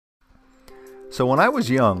So when I was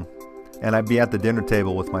young and I'd be at the dinner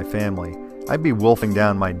table with my family, I'd be wolfing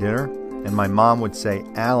down my dinner and my mom would say,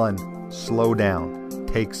 "Alan, slow down,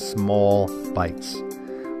 take small bites."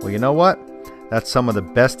 Well, you know what? That's some of the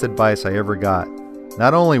best advice I ever got,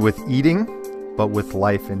 not only with eating, but with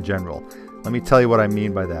life in general. Let me tell you what I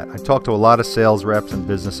mean by that. I talk to a lot of sales reps and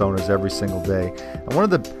business owners every single day, and one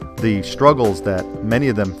of the struggles that many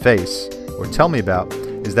of them face or tell me about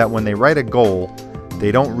is that when they write a goal,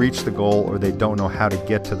 they don't reach the goal or they don't know how to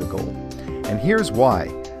get to the goal. And here's why.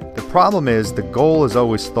 The problem is the goal is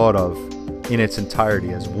always thought of in its entirety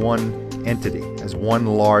as one entity, as one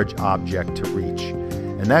large object to reach.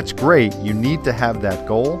 And that's great. You need to have that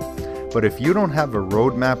goal. But if you don't have a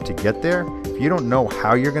roadmap to get there, if you don't know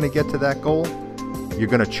how you're going to get to that goal, you're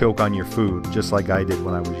going to choke on your food, just like I did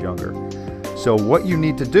when I was younger. So what you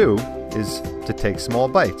need to do is to take small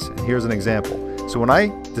bites. And here's an example. So when I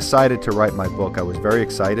decided to write my book, I was very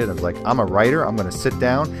excited. I was like, I'm a writer. I'm going to sit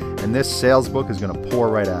down and this sales book is going to pour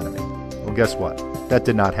right out of me. Well, guess what? That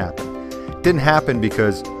did not happen. It didn't happen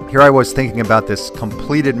because here I was thinking about this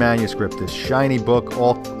completed manuscript, this shiny book,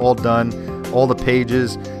 all done, all the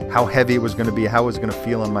pages, how heavy it was going to be, how it was going to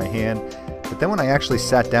feel in my hand. But then when I actually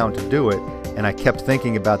sat down to do it and I kept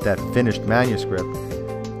thinking about that finished manuscript,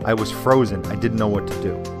 I was frozen. I didn't know what to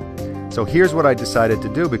do. So here's what I decided to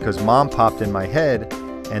do, because Mom popped in my head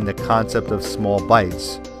and the concept of small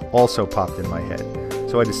bites also popped in my head.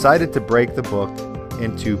 So I decided to break the book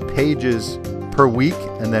into pages per week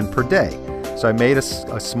and then per day. So I made a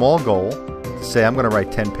small goal to say I'm going to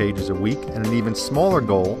write 10 pages a week, and an even smaller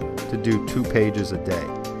goal to do 2 pages a day.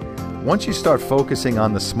 Once you start focusing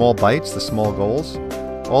on the small bites, the small goals,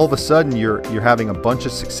 all of a sudden you're having a bunch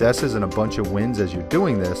of successes and a bunch of wins as you're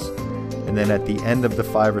doing this. And then at the end of the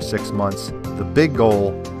 5 or 6 months, the big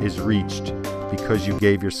goal is reached because you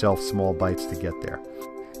gave yourself small bites to get there.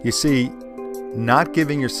 You see, not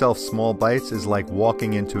giving yourself small bites is like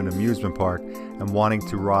walking into an amusement park and wanting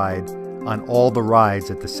to ride on all the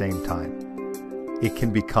rides at the same time. It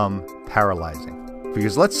can become paralyzing.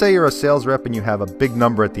 Because let's say you're a sales rep and you have a big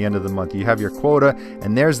number at the end of the month. You have your quota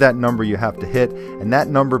and there's that number you have to hit, and that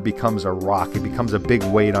number becomes a rock. It becomes a big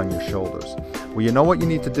weight on your shoulders. Well, you know what you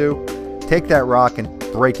need to do? Take that rock and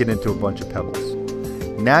break it into a bunch of pebbles.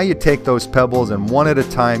 Now you take those pebbles and one at a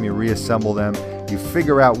time you reassemble them. You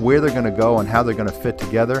figure out where they're going to go and how they're going to fit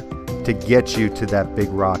together to get you to that big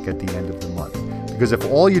rock at the end of the month. Because if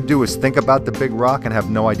all you do is think about the big rock and have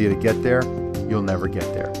no idea to get there, you'll never get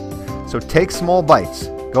there. So take small bites.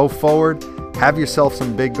 Go forward, have yourself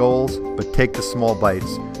some big goals, but take the small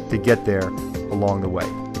bites to get there along the way.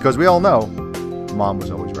 Because we all know Mom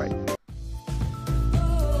was always right.